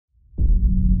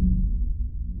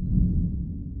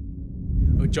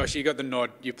Josh, you got the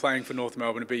nod. You're playing for North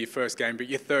Melbourne to be your first game, but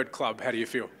your third club. How do you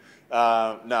feel?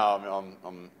 No,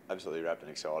 I'm absolutely wrapped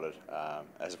and excited.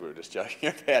 As we were just joking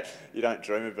about, you don't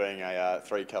dream of being a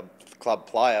three-club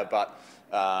player, but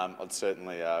I'd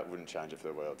certainly wouldn't change it for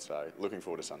the world. So looking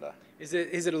forward to Sunday. Is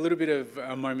it a little bit of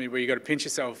a moment where you got to pinch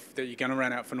yourself that you're going to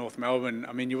run out for North Melbourne?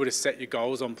 I mean, you would have set your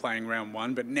goals on playing round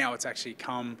one, but now it's actually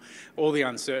come all the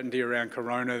uncertainty around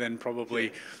Corona, then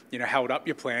probably held up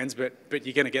your plans. But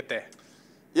you're going to get there.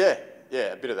 Yeah,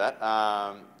 a bit of that.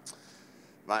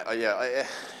 Mate,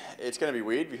 it's going to be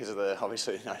weird because of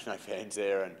obviously no fans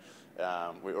there,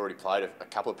 and we already played a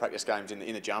couple of practice games in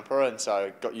the jumper, and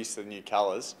so got used to the new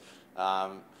colours. I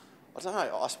don't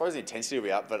know. I suppose the intensity will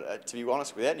be up, but to be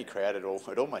honest, without any crowd at all,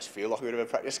 it almost feels like a bit of a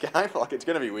practice game. Like it's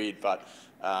going to be weird, but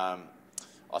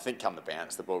I think come the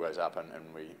bounce, the ball goes up, and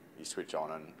you switch on,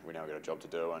 and we know we've got a job to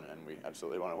do, and we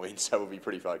absolutely want to win. So we'll be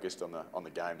pretty focused on the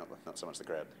game, not so much the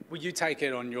crowd. Will you take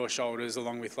it on your shoulders,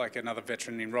 along with like another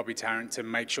veteran in Robbie Tarrant, to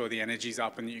make sure the energy's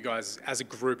up and that you guys, as a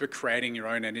group, are creating your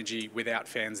own energy without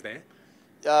fans there?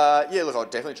 Yeah, look, I'll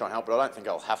definitely try and help, but I don't think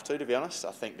I'll have to be honest.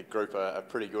 I think the group are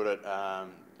pretty good at,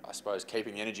 I suppose,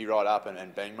 keeping the energy right up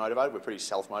and being motivated. We're a pretty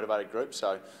self-motivated group,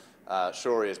 so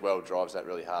Shorey as well drives that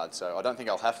really hard. So I don't think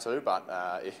I'll have to, but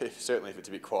certainly if it's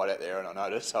a bit quiet out there and I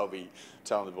notice, I'll be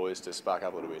telling the boys to spark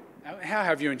up a little bit. How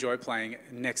have you enjoyed playing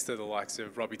next to the likes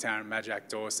of Robbie Tarrant, Majak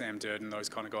Dor, Sam Durden, those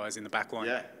kind of guys in the back line?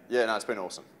 Yeah, no, it's been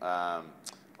awesome.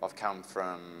 I've come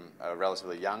from a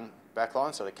relatively young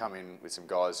backline, so to come in with some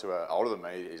guys who are older than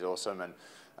me is awesome, and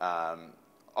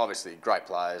obviously great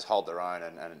players, hold their own,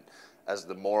 and as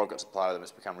the more I've got to play with them,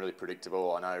 it's become really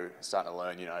predictable. I know, starting to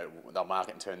learn, they'll mark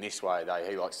it and turn this way.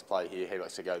 He likes to play here, he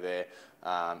likes to go there.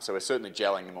 So we're certainly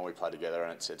gelling the more we play together,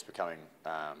 and it's becoming,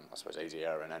 I suppose,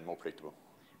 easier and more predictable.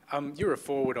 You were a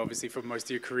forward, obviously, for most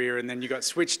of your career, and then you got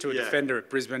switched to a defender at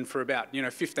Brisbane for about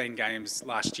 15 games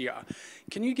last year.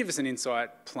 Can you give us an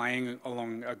insight playing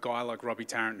along a guy like Robbie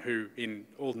Tarrant, who in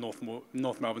all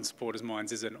North Melbourne supporters'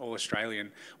 minds is an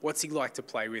All-Australian? What's he like to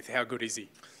play with? How good is he?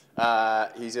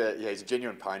 He's a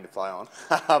genuine pain to play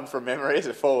on from memory as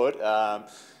a forward.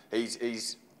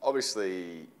 He's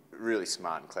obviously really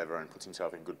smart and clever and puts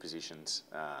himself in good positions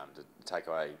to take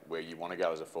away where you want to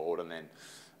go as a forward, and then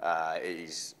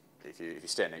if you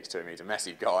stand next to him, he's a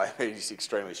massive guy. He's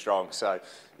extremely strong, so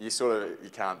you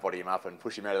can't body him up and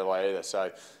push him out of the way either.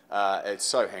 So it's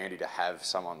so handy to have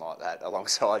someone like that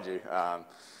alongside you.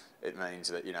 It means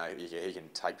that he can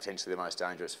take potentially the most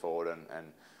dangerous forward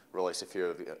and release a few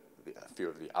of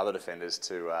the other defenders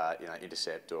to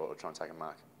intercept or try and take a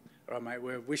mark. All right, mate.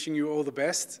 We're wishing you all the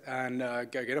best, and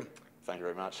go get them. Thank you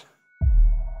very much.